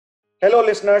Hello,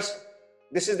 listeners.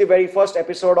 This is the very first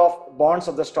episode of Bonds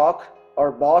of the Stock,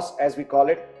 or BOSS as we call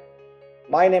it.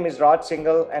 My name is Raj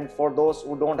Singhal, and for those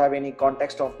who don't have any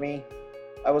context of me,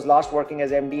 I was last working as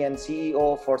MD and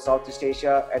CEO for Southeast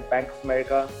Asia at Bank of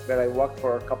America, where I worked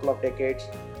for a couple of decades.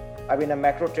 I've been a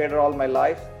macro trader all my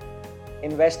life.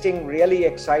 Investing really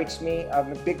excites me.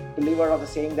 I'm a big believer of the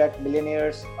saying that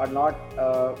millionaires are not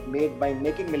made by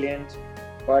making millions,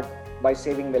 but by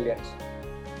saving millions.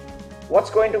 What's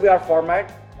going to be our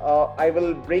format? I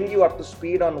will bring you up to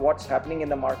speed on what's happening in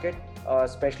the market,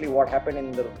 especially what happened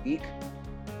in the week.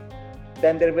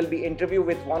 Then there will be interview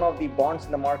with one of the bonds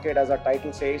in the market, as our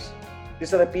title says.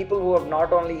 These are the people who have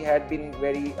not only have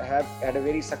had a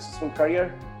very successful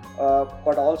career,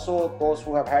 but also those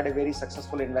who have had a very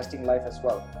successful investing life as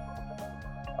well.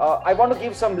 I want to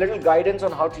give some little guidance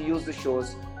on how to use the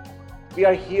shows. We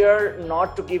are here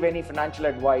not to give any financial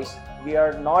advice. We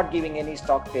are not giving any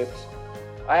stock tips.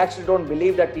 I actually don't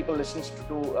believe that people listen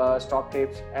to stock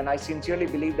tips, and I sincerely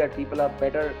believe that people are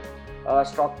better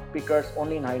stock pickers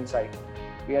only in hindsight.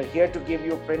 We are here to give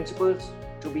you principles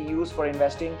to be used for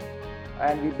investing,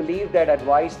 and we believe that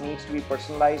advice needs to be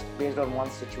personalized based on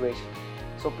one's situation.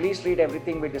 So please treat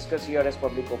everything we discuss here as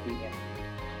public opinion.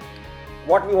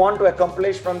 What we want to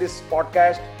accomplish from this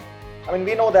podcast,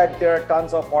 we know that there are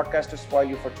tons of podcasts to spoil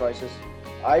you for choices.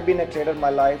 I've been a trader in my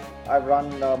life. I've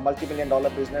run a multi-million-dollar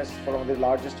business for one of the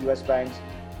largest US banks.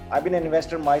 I've been an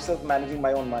investor myself, managing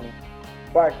my own money.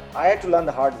 But I had to learn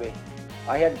the hard way.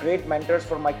 I had great mentors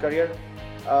for my career,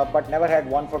 but never had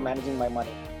one for managing my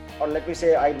money. Or let me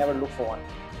say, I never looked for one.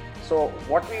 So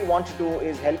what we want to do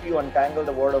is help you untangle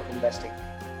the world of investing.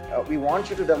 We want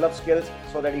you to develop skills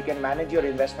so that you can manage your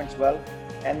investments well,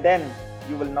 and then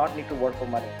you will not need to work for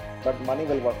money, but money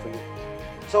will work for you.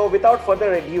 So without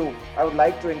further ado, I would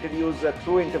like to introduce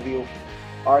through interview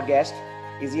our guest.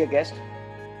 Is he a guest?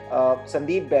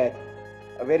 Sandeep Baid,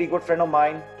 a very good friend of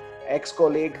mine,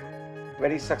 ex-colleague,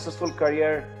 very successful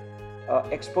career,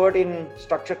 expert in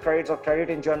structured credits or credit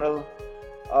in general.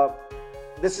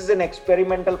 This is an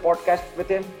experimental podcast with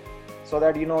him, so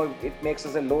that it makes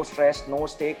us a low stress, no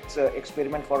stakes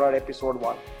experiment for our episode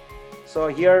 1. So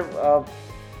here,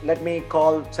 let me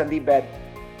call Sandeep Baid.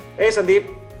 Hey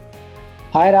Sandeep.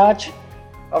 Hi Raj.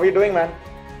 How are you doing, man?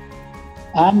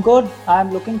 I'm good.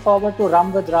 I'm looking forward to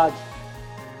Ram with Raj.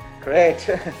 Great.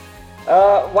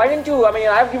 Why didn't you,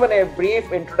 I've given a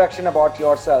brief introduction about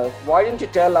yourself. Why didn't you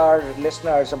tell our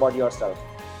listeners about yourself?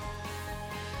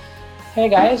 Hey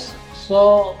guys,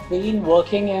 so been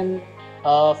working in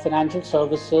financial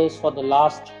services for the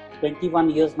last 21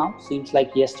 years now, seems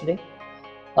like yesterday.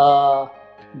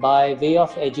 By way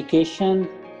of education,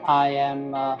 I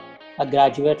am a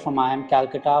graduate from IIM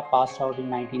Calcutta, passed out in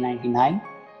 1999.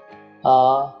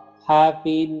 Have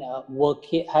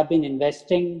been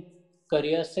investing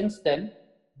career since then,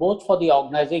 both for the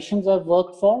organizations I've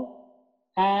worked for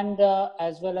and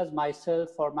as well as myself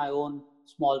for my own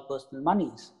small personal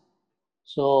monies.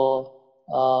 So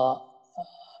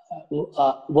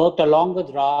worked along with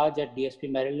Raj at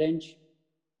DSP Merrill Lynch,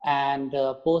 and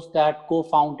post that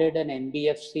co-founded an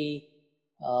NBFC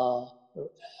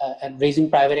and raising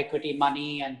private equity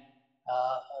money, and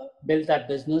built that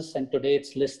business, and today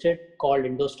it's listed, called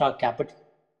Indostar Capital.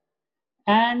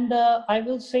 And I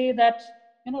will say that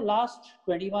last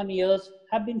 21 years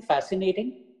have been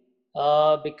fascinating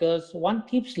because one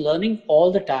keeps learning all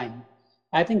the time.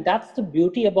 I think that's the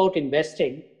beauty about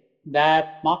investing,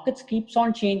 that markets keeps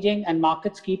on changing and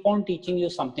markets keep on teaching you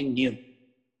something new.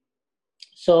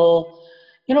 So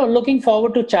looking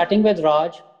forward to chatting with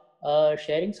Raj,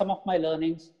 sharing some of my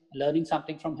learnings, learning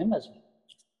something from him as well.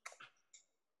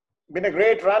 Been a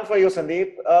great run for you,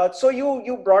 Sandeep. So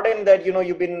you brought in that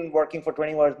you've been working for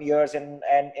 21 years and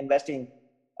investing.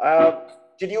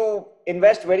 Did you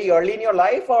invest very early in your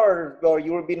life, or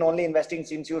you've been only investing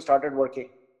since you started working?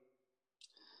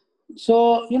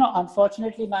 So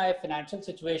unfortunately, my financial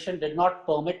situation did not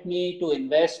permit me to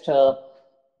invest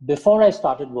before I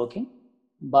started working.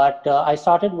 But I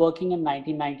started working in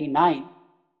 1999.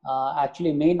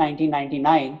 Actually May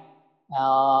 1999,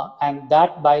 and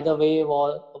that, by the way,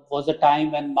 was a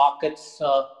time when markets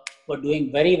were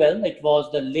doing very well. It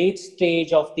was the late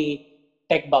stage of the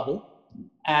tech bubble,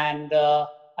 and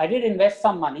I did invest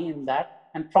some money in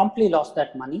that and promptly lost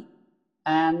that money,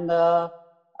 and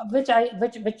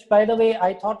which by the way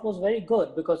I thought was very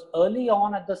good, because early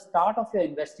on at the start of your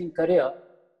investing career,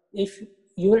 if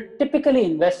you will typically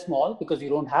invest small because you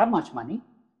don't have much money,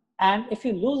 and if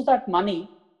you lose that money,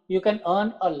 you can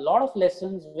earn a lot of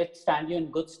lessons which stand you in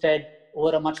good stead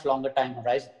over a much longer time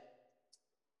horizon.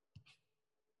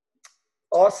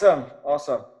 Awesome.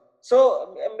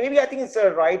 So maybe I think it's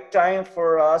the right time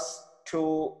for us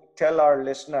to tell our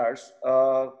listeners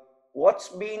what's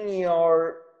been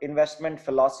your investment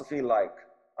philosophy like.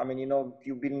 I mean,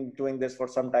 you've been doing this for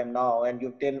some time now, and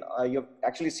you've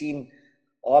actually seen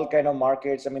all kind of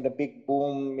markets. I mean, the big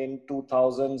boom in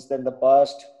 2000s, then the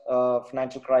bust,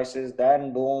 financial crisis,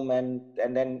 then boom, and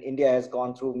then India has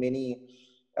gone through many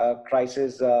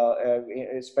crises,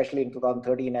 especially in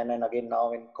 2013, and then again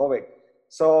now in COVID.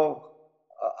 So,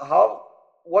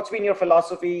 what's been your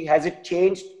philosophy? Has it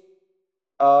changed?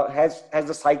 Has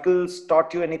the cycles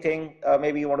taught you anything?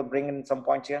 Maybe you want to bring in some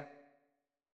points here.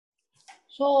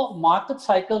 So market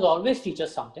cycles always teach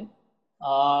us something.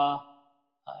 I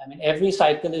mean, every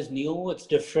cycle is new, it's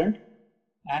different.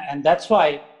 And that's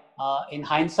why, in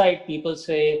hindsight, people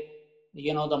say,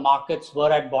 the markets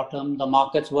were at bottom, the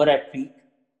markets were at peak.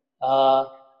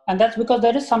 And that's because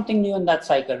there is something new in that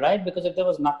cycle, right? Because if there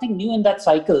was nothing new in that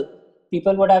cycle,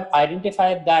 people would have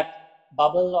identified that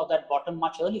bubble or that bottom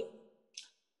much earlier.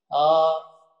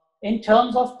 In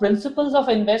terms of principles of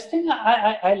investing,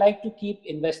 I like to keep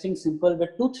investing simple with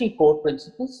 2-3 core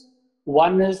principles.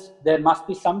 One is there must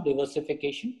be some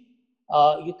diversification.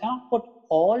 You can't put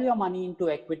all your money into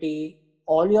equity,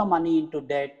 all your money into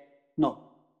debt. No,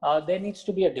 there needs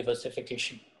to be a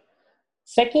diversification.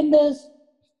 Second is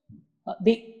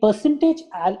the percentage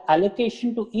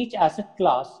allocation to each asset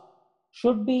class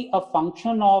should be a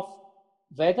function of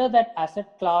whether that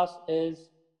asset class is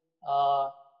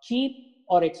cheap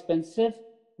or expensive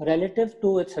relative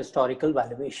to its historical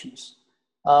valuations.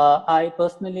 I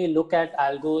personally look at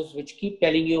algos which keep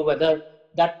telling you whether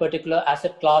that particular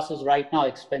asset class is right now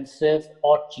expensive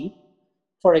or cheap.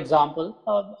 For example,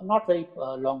 not very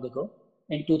long ago,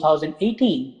 in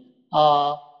 2018,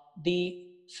 the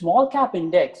small cap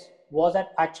index was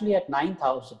actually at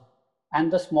 9,000,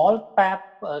 and the small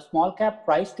cap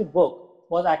price to book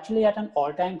was actually at an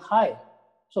all-time high.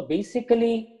 So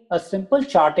basically, a simple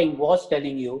charting was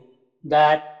telling you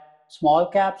that small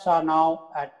caps are now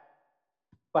at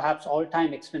perhaps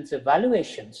all-time expensive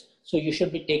valuations. So you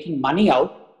should be taking money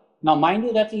out. Now, mind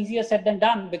you, that's easier said than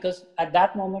done, because at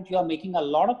that moment you are making a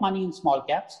lot of money in small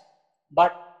caps.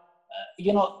 But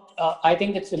I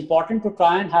think it's important to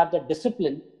try and have the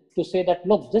discipline to say that,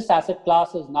 look, this asset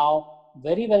class is now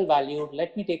very well valued.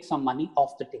 Let me take some money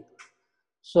off the table.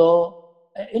 So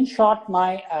in short,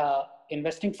 my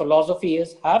investing philosophy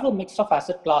is have a mix of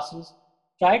asset classes,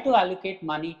 try to allocate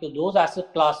money to those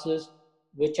asset classes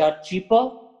which are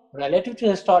cheaper relative to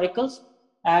historicals,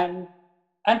 and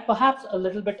perhaps a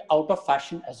little bit out of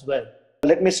fashion as well.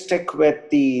 Let me stick with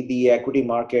the equity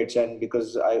markets, and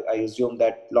because I assume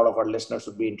that a lot of our listeners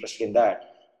would be interested in that.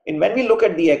 And when we look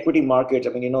at the equity markets, I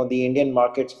mean, the Indian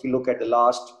markets, if you look at the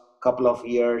last couple of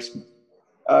years,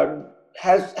 uh,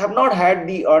 have not had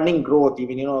the earning growth,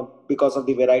 even because of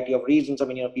the variety of reasons. I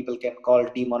mean, people can call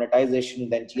it demonetization,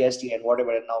 then GST, and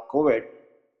whatever, and now COVID.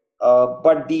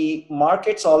 But the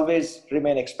markets always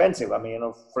remain expensive. I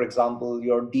mean, for example,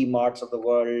 your D-marts of the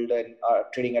world and are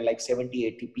trading at like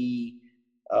 70, 80p.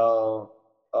 Uh,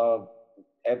 uh,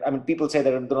 I mean, people say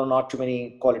that there are not too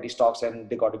many quality stocks and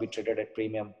they got to be traded at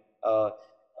premium.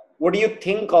 What do you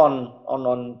think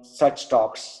on such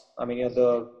stocks? I mean,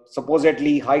 the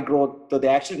supposedly high growth, though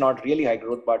they're actually not really high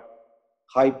growth, but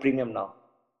high premium now.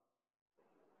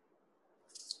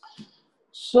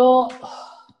 So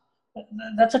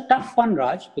that's a tough one,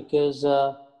 Raj, because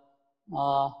uh,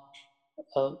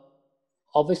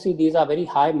 obviously these are very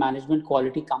high management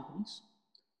quality companies.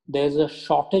 There's a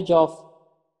shortage of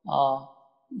uh,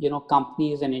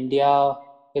 companies in India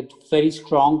with very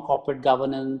strong corporate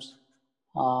governance,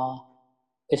 uh,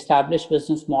 established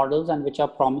business models, and which are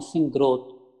promising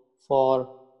growth for,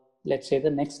 let's say, the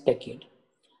next decade.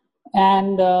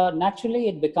 And naturally,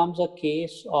 it becomes a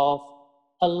case of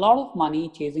a lot of money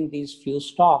chasing these few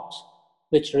stocks,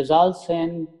 which results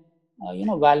in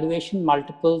valuation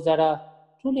multiples that are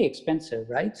truly expensive,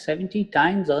 right? 70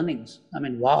 times earnings. I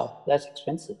mean, wow, that's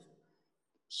expensive.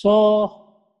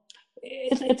 So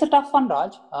it's a tough one,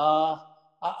 Raj.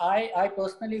 I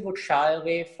personally would shy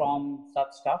away from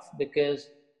such stuff because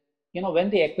when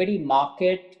the equity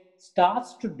market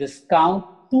starts to discount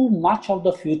too much of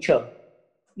the future,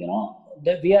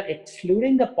 that we are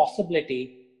excluding the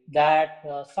possibility that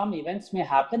some events may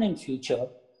happen in future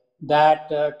that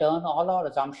turn all our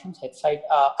assumptions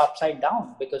upside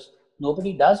down, because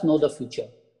nobody does know the future.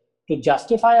 To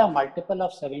justify a multiple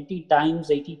of 70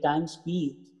 times, 80 times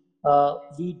P,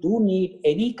 we do need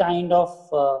any kind of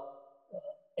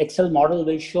Excel model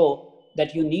will show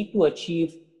that you need to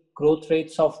achieve growth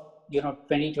rates of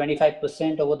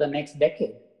 20-25% over the next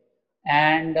decade.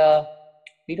 And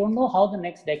we don't know how the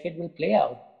next decade will play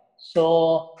out.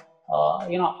 So,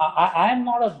 I am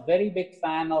not a very big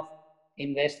fan of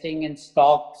investing in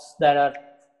stocks that are,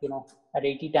 at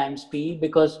 80 times PE,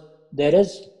 because there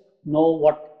is no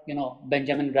what,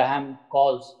 Benjamin Graham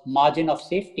calls margin of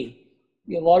safety.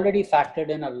 You've already factored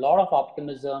in a lot of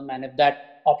optimism, and if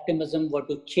that optimism were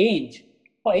to change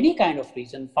for any kind of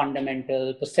reason,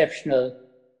 fundamental, perceptional,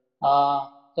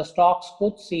 the stocks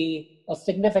could see a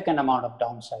significant amount of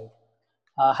downside.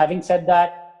 Having said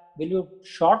that, will you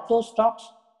short those stocks?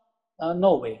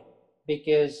 No way,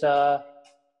 because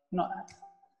you know,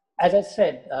 as I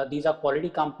said, these are quality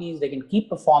companies. They can keep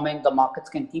performing. The markets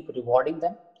can keep rewarding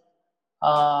them.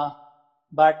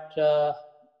 But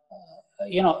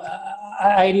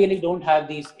I really don't have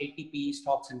these ATP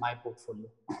stocks in my portfolio.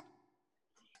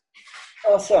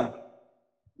 Awesome.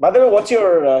 By the way, what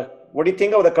do you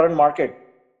think of the current market?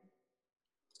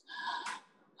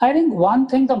 I think one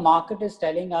thing the market is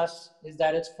telling us is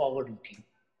that it's forward-looking.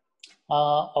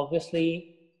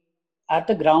 Obviously, at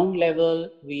the ground level,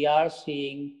 we are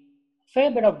seeing a fair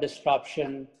bit of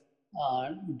disruption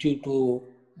due to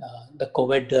the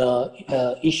COVID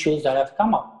issues that have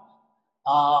come up.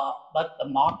 But the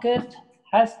market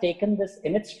has taken this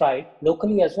in its stride,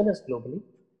 locally as well as globally,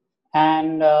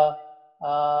 and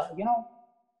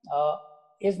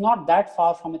is not that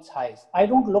far from its highs. I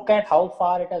don't look at how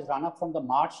far it has run up from the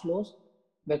March lows,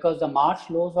 because the March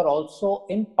lows were also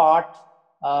in part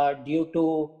due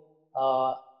to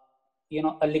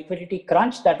a liquidity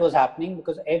crunch that was happening,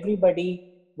 because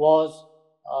everybody was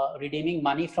redeeming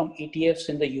money from ETFs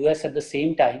in the US at the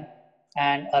same time,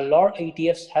 and a lot of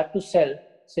ETFs had to sell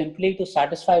simply to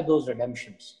satisfy those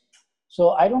redemptions.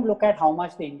 So I don't look at how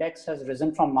much the index has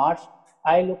risen from March.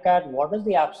 I look at what is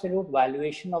the absolute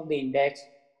valuation of the index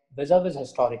vis-a-vis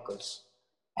historicals.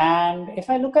 And if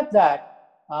I look at that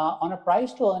on a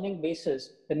price to earning basis,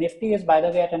 the Nifty is, by the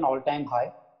way, at an all-time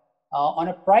high. On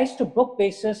a price to book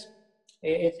basis,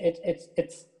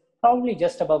 it's probably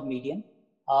just above median.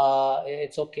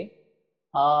 It's okay.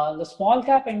 The small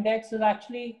cap index is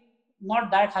actually not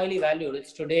that highly valued.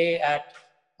 It's today at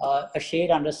a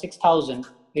shade under 6,000.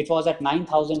 It was at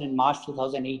 9,000 in March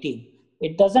 2018.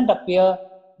 It doesn't appear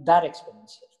that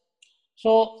expensive.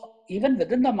 So even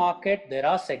within the market, there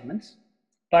are segments.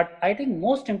 But I think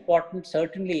most important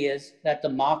certainly is that the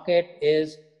market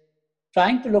is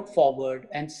trying to look forward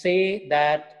and say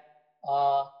that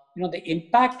the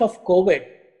impact of COVID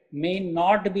may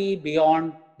not be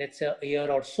beyond, let's say, a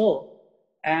year or so.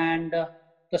 And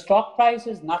the stock price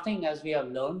is nothing, as we have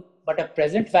learned, but a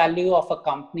present value of a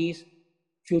company's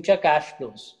future cash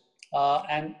flows.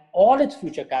 And all its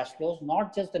future cash flows,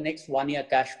 not just the next 1 year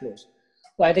cash flows.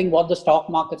 So I think what the stock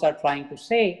markets are trying to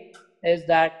say is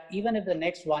that even if the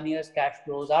next 1 year's cash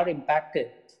flows are impacted,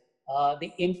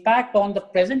 the impact on the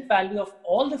present value of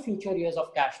all the future years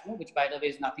of cash flow, which by the way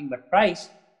is nothing but price,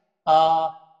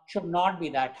 should not be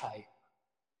that high.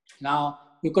 Now,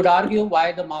 you could argue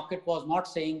why the market was not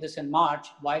saying this in March.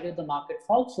 Why did the market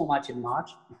fall so much in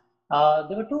March?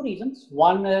 There were two reasons.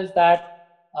 One is that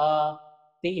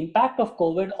the impact of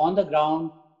COVID on the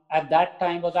ground at that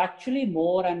time was actually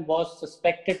more and was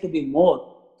suspected to be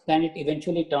more than it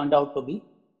eventually turned out to be.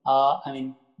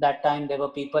 That time there were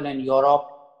people in Europe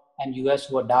and US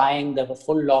who were dying. There were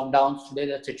full lockdowns. Today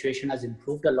the situation has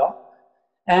improved a lot.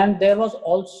 And there was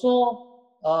also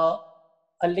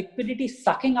a liquidity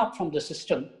sucking up from the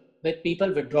system with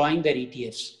people withdrawing their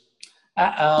ETFs.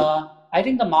 I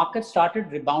think the market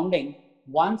started rebounding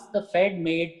once the Fed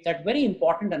made that very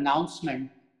important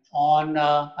announcement on,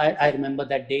 I remember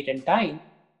that date and time.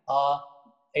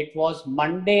 It was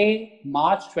Monday,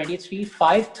 March 23,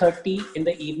 5:30 in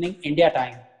the evening, India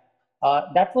time.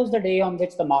 That was the day on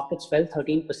which the markets fell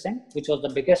 13%, which was the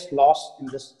biggest loss in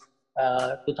this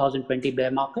 2020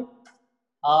 bear market.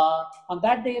 On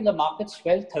that day, the markets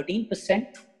fell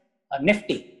 13%.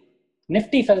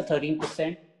 Nifty fell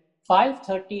 13%.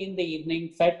 5:30 in the evening,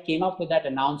 Fed came up with that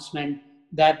announcement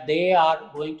that they are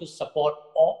going to support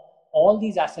all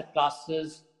these asset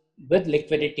classes with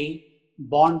liquidity,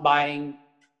 bond buying.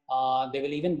 They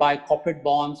will even buy corporate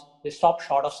bonds. They stopped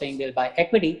short of saying they'll buy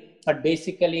equity, but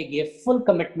basically gave full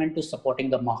commitment to supporting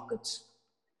the markets.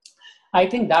 I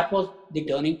think that was the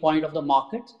turning point of the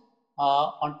market.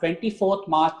 On 24th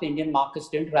March, the Indian markets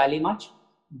didn't rally much,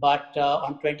 but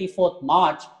on 24th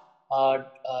March,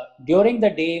 during the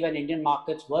day when Indian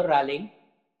markets were rallying,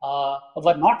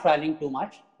 were not rallying too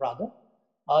much, rather,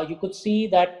 you could see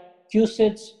that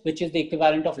CUSIDs, which is the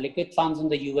equivalent of liquid funds in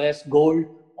the US, gold,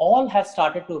 all have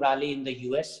started to rally in the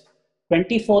US.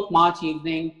 24th March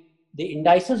evening, the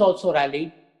indices also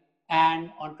rallied,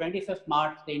 and on 25th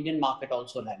March, the Indian market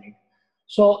also rallied.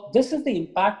 So this is the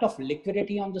impact of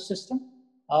liquidity on the system.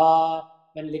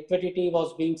 When liquidity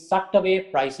was being sucked away,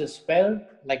 prices fell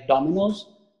like dominoes.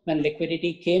 When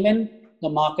liquidity came in, the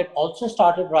market also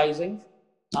started rising.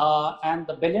 And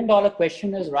the billion-dollar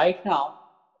question is right now,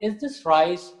 is this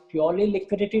rise purely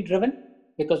liquidity driven?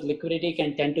 Because liquidity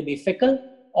can tend to be fickle,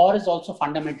 or is also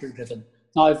fundamental driven.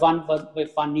 Now, if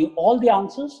one knew all the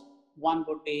answers, one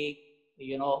would be,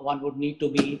 one would need to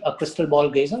be a crystal ball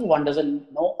gazer. One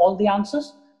doesn't know all the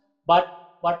answers, but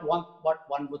what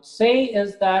one would say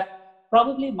is that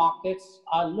probably markets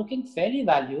are looking fairly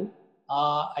valued.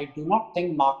 I do not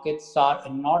think markets are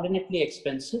inordinately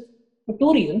expensive for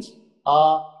two reasons.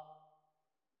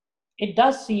 It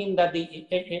does seem that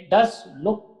it does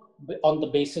look on the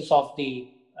basis of the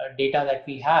data that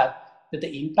we have that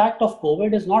the impact of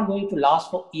COVID is not going to last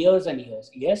for years and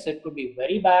years. Yes, it could be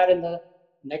very bad in the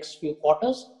next few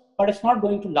quarters, but it's not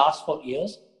going to last for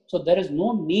years. So there is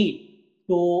no need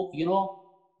to,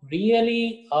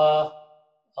 really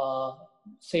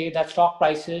say that stock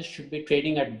prices should be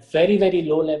trading at very, very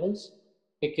low levels,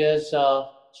 because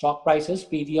stock prices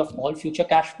PV of all future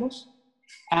cash flows.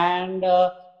 And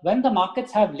when the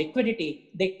markets have liquidity,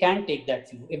 they can take that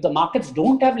view. If the markets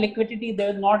don't have liquidity, they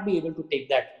will not be able to take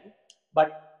that view. But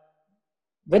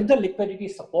with the liquidity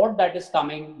support that is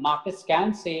coming, markets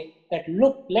can say that,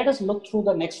 look, let us look through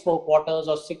the next 4 quarters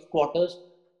or 6 quarters.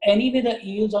 Anyway, the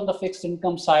yields on the fixed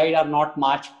income side are not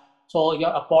much. So your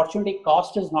opportunity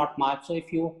cost is not much. So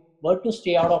if you were to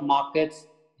stay out of markets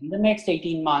in the next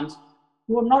 18 months,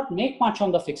 you would not make much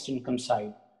on the fixed income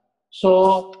side.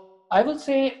 So I will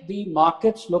say the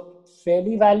markets look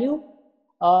fairly valued.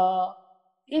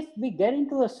 If we get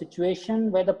into a situation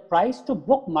where the price to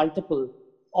book multiple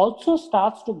also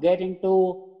starts to get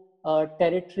into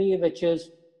territory which is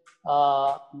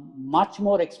much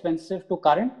more expensive to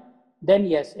current, then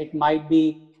yes, it might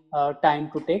be time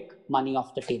to take money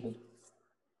off the table.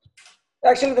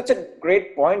 Actually, that's a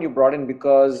great point you brought in,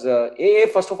 because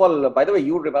first of all, by the way,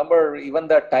 you remember even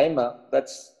that time.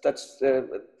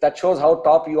 That shows how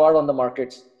top you are on the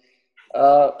markets.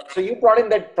 So you brought in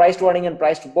that price to earning and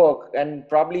price to book, and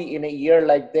probably in a year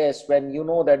like this, when you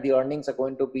know that the earnings are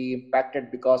going to be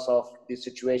impacted because of the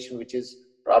situation, which is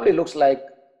probably looks like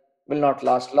will not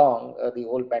last long, the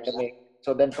whole pandemic.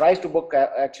 So then price to book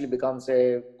actually becomes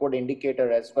a good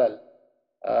indicator as well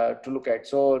to look at.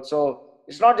 So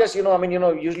it's not just,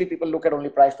 usually people look at only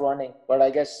price to earning, but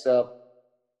I guess,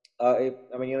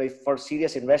 if for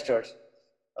serious investors,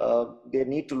 they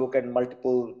need to look at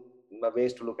multiple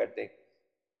ways to look at things.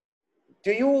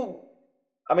 Do you,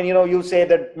 you say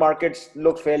that markets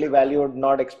look fairly valued,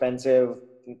 not expensive.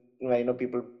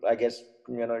 People, I guess,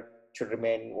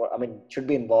 should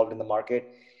be involved in the market.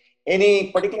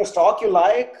 Any particular stock you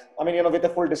like? With a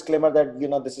full disclaimer that,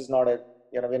 this is not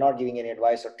we're not giving any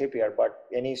advice or tip here, but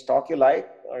any stock you like,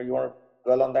 or you want to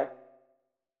dwell on that?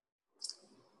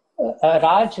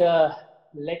 Raj,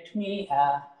 let me,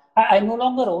 I no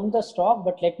longer own the stock,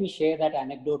 but let me share that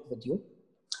anecdote with you.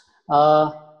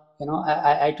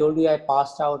 I told you I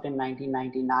passed out in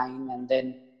 1999, and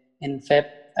then in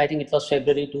I think it was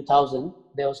February 2000,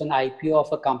 there was an IPO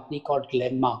of a company called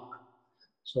Glenmark.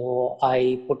 So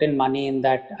I put in money in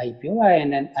that IPO,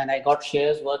 and I got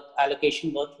shares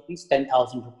allocation worth rupees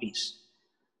 10,000 rupees.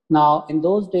 Now, in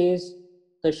those days,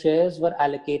 the shares were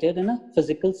allocated in a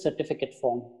physical certificate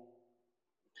form.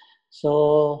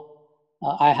 So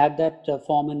I had that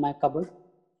form in my cupboard.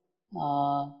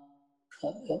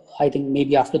 I think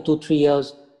maybe after 2-3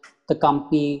 years, the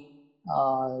company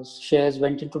shares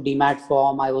went into demat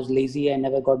form. I was lazy. I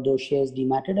never got those shares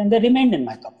dematted, and they remained in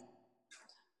my cupboard.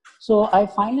 So I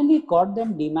finally got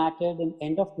them dematted in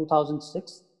end of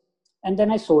 2006, and then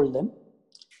I sold them,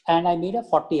 and I made a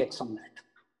 40x on that.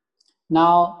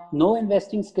 Now, no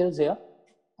investing skills here,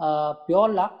 pure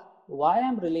luck. Why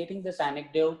I'm relating this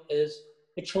anecdote is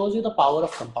it shows you the power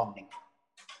of compounding.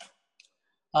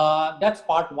 That's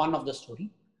part one of the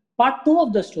story. Part two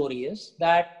of the story is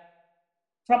that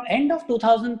from end of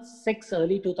 2006,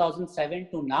 early 2007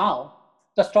 to now,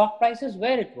 the stock price is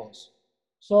where it was.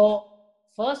 So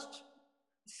first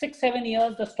 6-7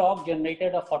 years, the stock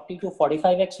generated a 40 to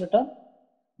 45x return.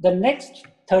 The next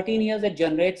 13 years, it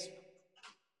generates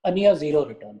a near zero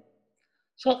return.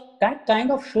 So that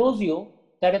kind of shows you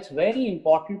that it's very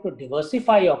important to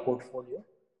diversify your portfolio,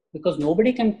 because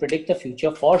nobody can predict the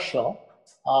future for sure.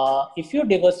 If you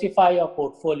diversify your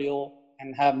portfolio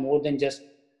and have more than just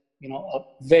a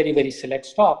very, very select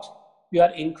stocks, you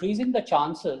are increasing the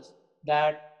chances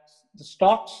that the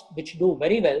stocks which do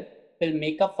very well will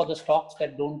make up for the stocks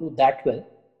that don't do that well.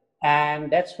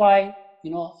 And that's why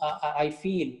I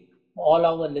feel all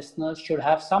our listeners should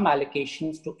have some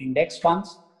allocations to index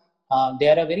funds. They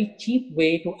are a very cheap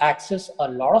way to access a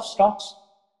lot of stocks.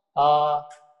 Uh,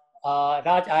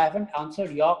 Raj, I haven't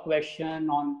answered your question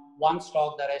on one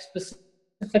stock that I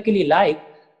specifically like.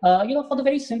 For the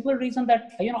very simple reason that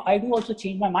I do also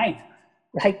change my mind,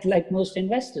 like most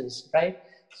investors, right?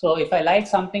 So if I like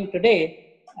something today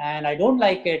and I don't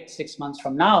like it 6 months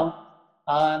from now,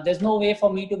 there's no way for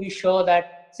me to be sure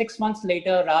that 6 months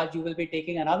later, Raj, you will be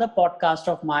taking another podcast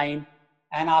of mine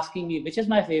and asking me which is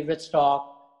my favorite stock,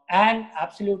 and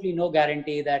absolutely no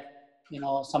guarantee that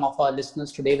some of our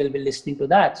listeners today will be listening to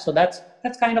that. So that's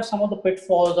kind of some of the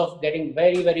pitfalls of getting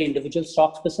very, very individual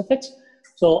stock specifics.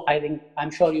 So I'm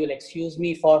sure you'll excuse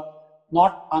me for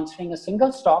not answering a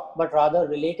single stock, but rather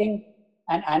relating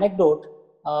an anecdote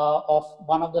of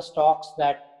one of the stocks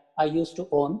that I used to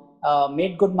own,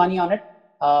 made good money on it.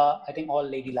 I think all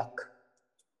lady luck.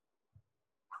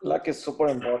 Luck is super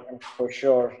important for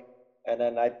sure,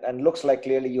 and looks like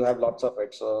clearly you have lots of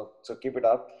it. So keep it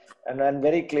up, and I'm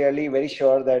very clearly very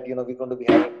sure that we're going to be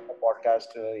having a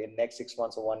podcast in next 6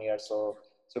 months or 1 year. So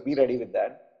be ready with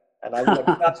that, and I will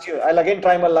again ask you. I'll again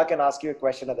try my luck and ask you a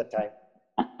question at the time.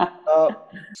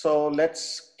 So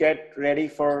let's get ready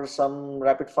for some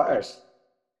rapid fires.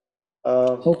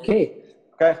 Okay.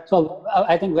 Okay. So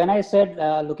I think when I said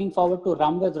looking forward to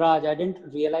Rum with Raj, I didn't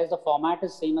realize the format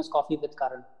is same as Coffee with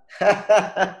Karan.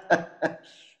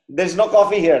 There's no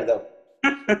coffee here, though.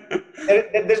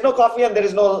 There's no coffee, and there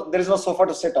is no sofa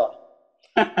to sit on,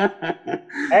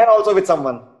 and also with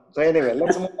someone. So anyway,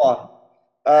 let's move on.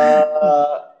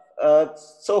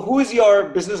 So who is your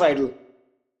business idol?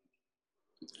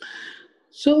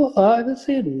 So I will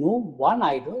say no one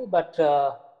idol, but there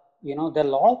are a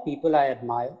lot of people I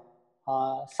admire.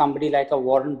 Somebody like a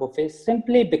Warren Buffett,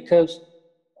 simply because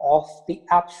of the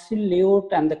absolute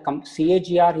and the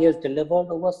CAGR he has delivered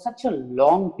over such a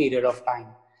long period of time.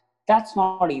 That's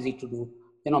not easy to do.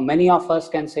 Many of us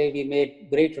can say we made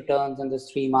great returns in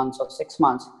this 3 months or 6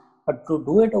 months, but to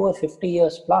do it over 50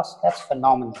 years plus, that's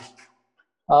phenomenal.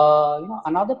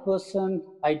 Another person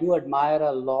I do admire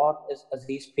a lot is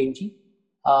Aziz Premji,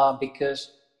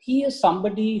 because he is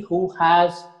somebody who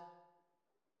has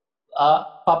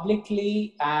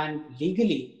publicly and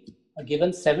legally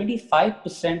given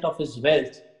 75% of his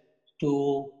wealth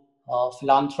to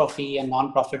philanthropy and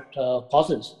non-profit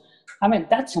causes. I mean,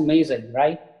 that's amazing,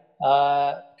 right?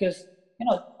 Because,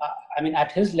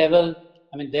 at his level,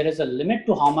 there is a limit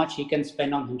to how much he can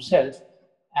spend on himself.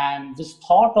 And this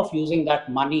thought of using that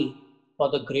money for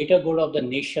the greater good of the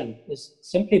nation is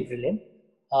simply brilliant.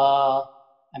 A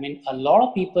lot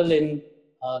of people in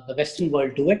the Western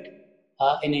world do it.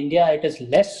 In India, it is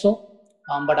less so,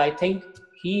 but I think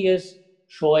he is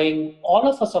showing all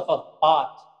of us of a path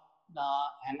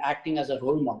and acting as a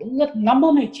role model. That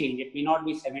number may change. It may not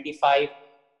be 75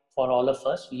 for all of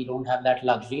us. We don't have that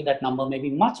luxury. That number may be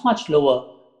much, much lower.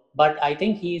 But I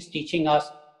think he is teaching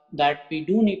us that we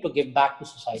do need to give back to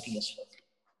society as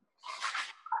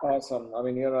well. Awesome.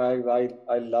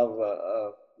 I love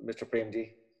Mr.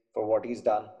 Premji for what he's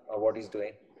done or what he's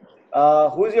doing.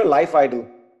 Who is your life idol?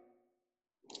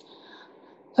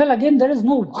 Well, again, there is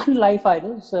no one life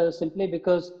idol, simply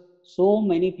because so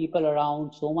many people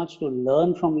around, so much to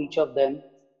learn from each of them.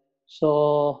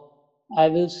 So I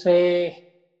will say,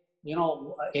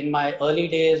 in my early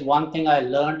days, one thing I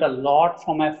learned a lot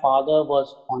from my father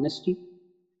was honesty,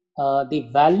 the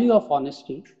value of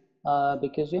honesty,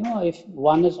 because, if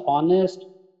one is honest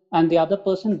and the other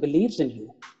person believes in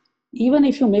you, even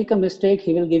if you make a mistake,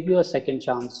 he will give you a second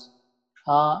chance.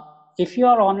 If you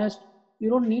are honest, you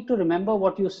don't need to remember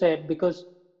what you said, because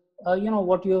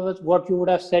what you would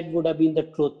have said would have been the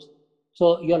truth.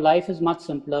 So your life is much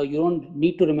simpler. You don't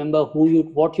need to remember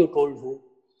what you told who.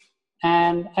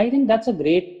 And I think that's a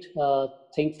great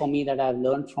thing for me that I've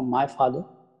learned from my father.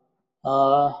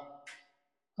 And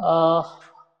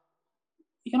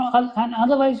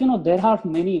otherwise, there are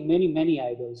many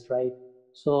idols, right?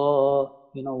 So,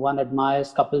 one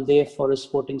admires Kapil Dev for his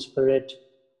sporting spirit.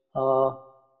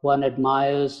 One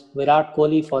admires Virat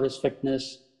Kohli for his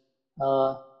fitness.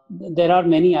 There are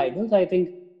many idols. I think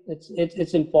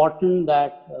it's important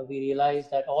that we realize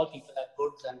that all people have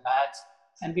goods and bads,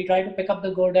 and we try to pick up the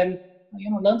good and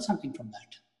learn something from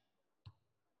that.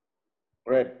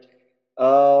 Great.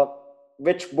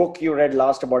 Which book you read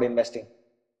last about investing?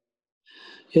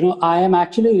 I am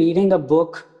actually reading a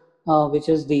book which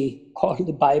is called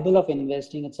the Bible of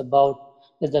Investing. It's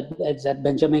that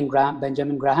Benjamin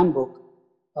Graham book.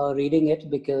 Reading it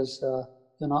because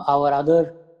our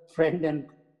other friend and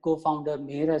co-founder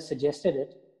Meher has suggested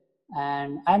it,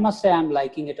 and I must say I'm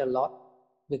liking it a lot,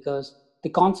 because the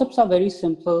concepts are very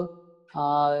simple.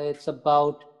 It's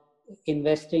about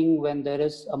investing when there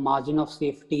is a margin of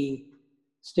safety,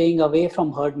 staying away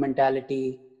from herd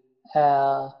mentality,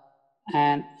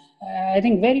 and I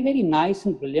think very, very nice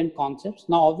and brilliant concepts.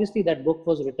 Now, obviously, that book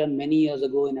was written many years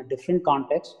ago in a different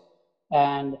context,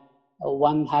 and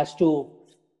one has to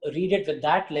read it with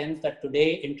that lens that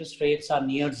today interest rates are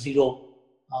near zero.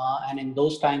 And in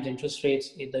those times, interest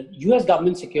rates, the US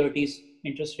government securities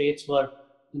interest rates were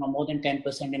more than 10%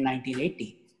 in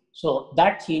 1980. So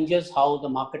that changes how the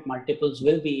market multiples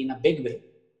will be in a big way.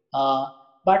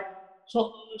 But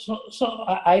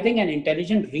I think an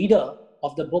intelligent reader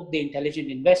of the book, The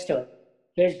Intelligent Investor,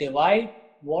 will divide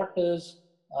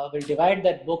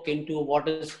that book into what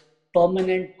is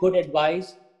permanent good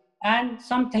advice and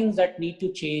some things that need to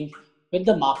change with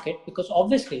the market, because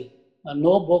obviously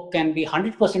no book can be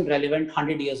 100% relevant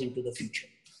 100 years into the future,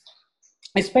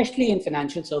 especially in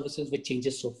financial services, which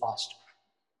changes so fast.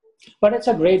 But it's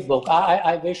a great book.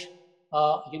 I wish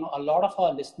a lot of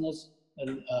our listeners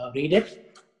read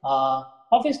it.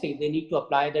 Obviously, they need to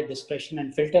apply their discretion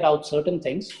and filter out certain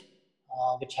things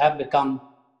which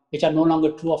are no longer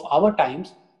true of our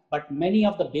times. But many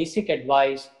of the basic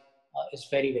advice is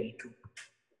very, very true.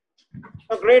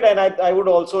 Oh, great, and I would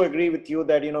also agree with you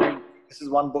that this is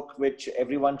one book which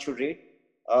everyone should read.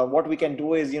 What we can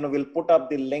do is we'll put up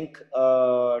the link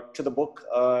to the book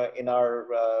in our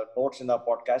notes in our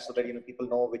podcast, so that people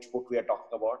know which book we are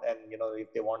talking about, and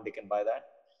if they want, they can buy that.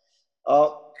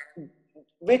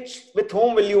 With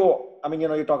whom will you? I mean,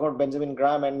 you're talking about Benjamin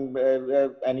Graham,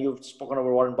 and you've spoken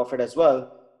about Warren Buffett as well,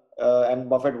 and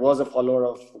Buffett was a follower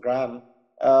of Graham.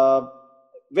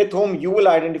 With whom you will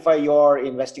identify your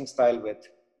investing style with?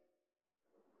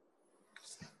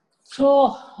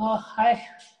 So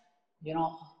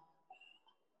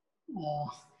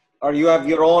or you have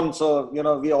your own, so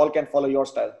we all can follow your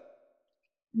style.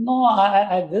 No,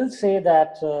 I will say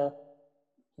that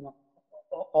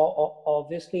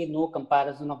obviously no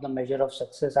comparison of the measure of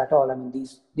success at all. I mean,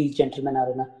 these gentlemen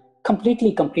are in a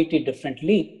completely different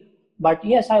league. But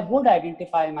yes, I would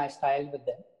identify my style with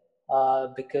them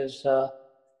because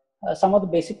some of the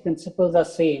basic principles are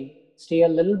same. Stay a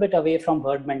little bit away from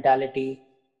herd mentality.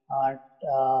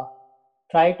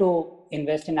 Try to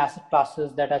invest in asset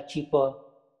classes that are cheaper,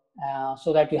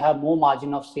 so that you have more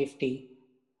margin of safety.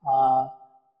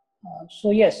 So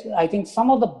yes, I think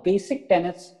some of the basic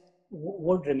tenets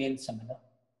would remain similar.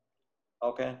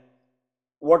 Okay.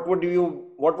 What would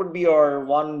be your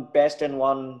one best and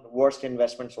one worst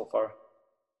investment so far?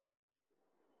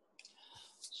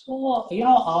 So,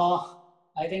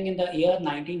 I think in the year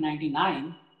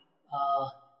 1999,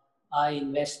 I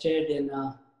invested in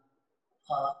a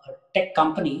tech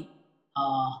company,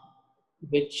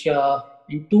 which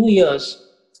in 2 years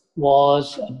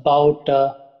was about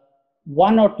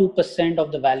 1 or 2%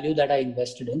 of the value that I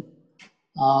invested in.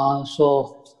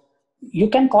 So you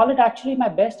can call it actually my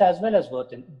best as well as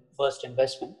worst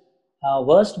investment.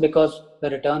 Worst because the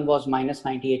return was minus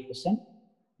 98%.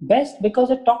 Best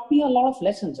because it taught me a lot of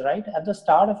lessons, right? At the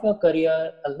start of your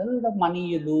career, a little bit of money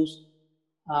you lose.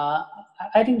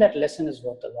 I think that lesson is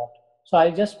worth a lot. So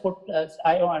I'll just put,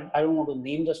 I don't want to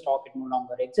name the stock, it no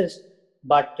longer exists,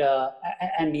 but,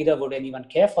 and neither would anyone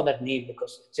care for that name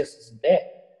because it just isn't there.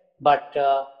 But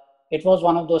it was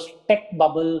one of those tech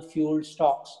bubble fueled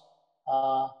stocks,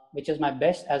 which is my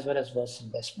best as well as worst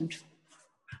investment.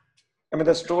 I mean,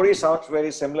 the story sounds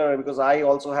very similar because I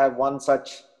also have one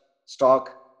such stock,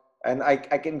 and I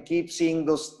can keep seeing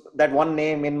that one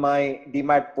name in my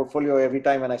DMAT portfolio every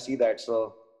time when I see that.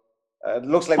 So it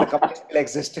looks like the company still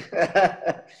exists.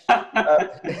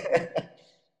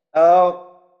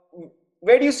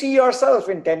 Where do you see yourself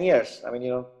in 10 years? I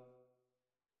mean,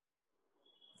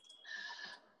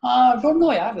 don't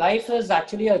know, yeah. Life is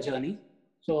actually a journey.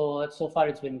 So far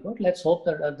it's been good. Let's hope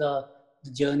that the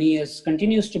journey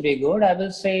continues to be good. I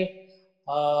will say,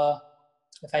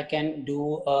 if I can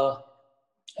do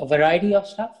a variety of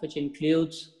stuff, which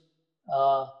includes,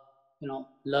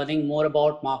 learning more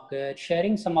about market,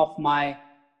 sharing some of my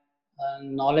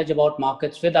knowledge about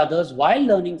markets with others while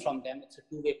learning from them. It's a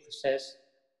two-way process.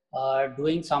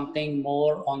 Doing something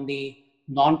more on the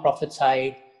non-profit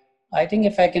side. I think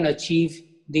if I can achieve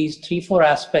these 3-4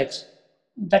 aspects,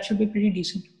 that should be pretty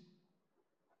decent.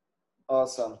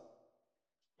 Awesome.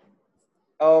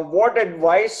 What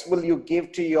advice will you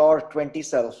give to your 20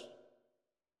 self?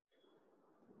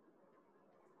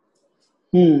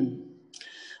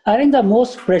 I think the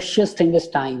most precious thing is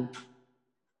time.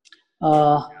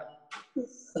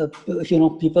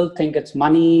 People think it's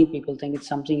money, people think it's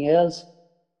something else,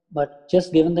 but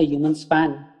just given the human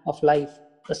span of life,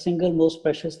 the single most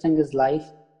precious thing is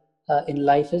life. In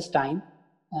life is time.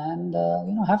 and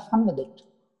have fun with it.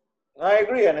 I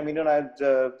agree, and I mean, I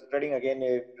read again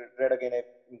a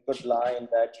good line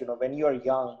that when you are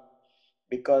young,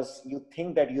 because you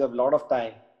think that you have a lot of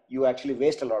time, you actually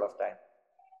waste a lot of time,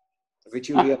 which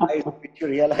you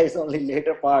realize only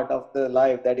later part of the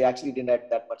life that you actually didn't have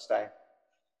that much time.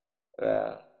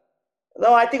 Uh,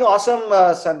 no, I think awesome,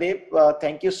 Sandeep.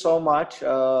 Thank you so much.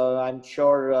 I'm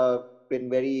sure been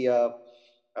very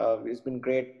it's been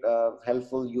great,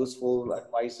 helpful, useful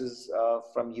advices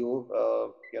from you.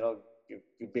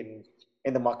 You've been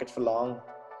in the market for long.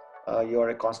 You're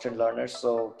a constant learner.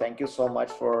 So thank you so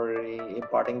much for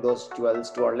imparting those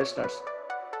jewels to our listeners.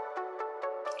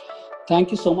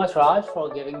 Thank you so much, Raj, for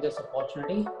giving this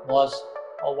opportunity. It was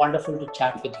wonderful to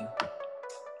chat with you.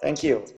 Thank you.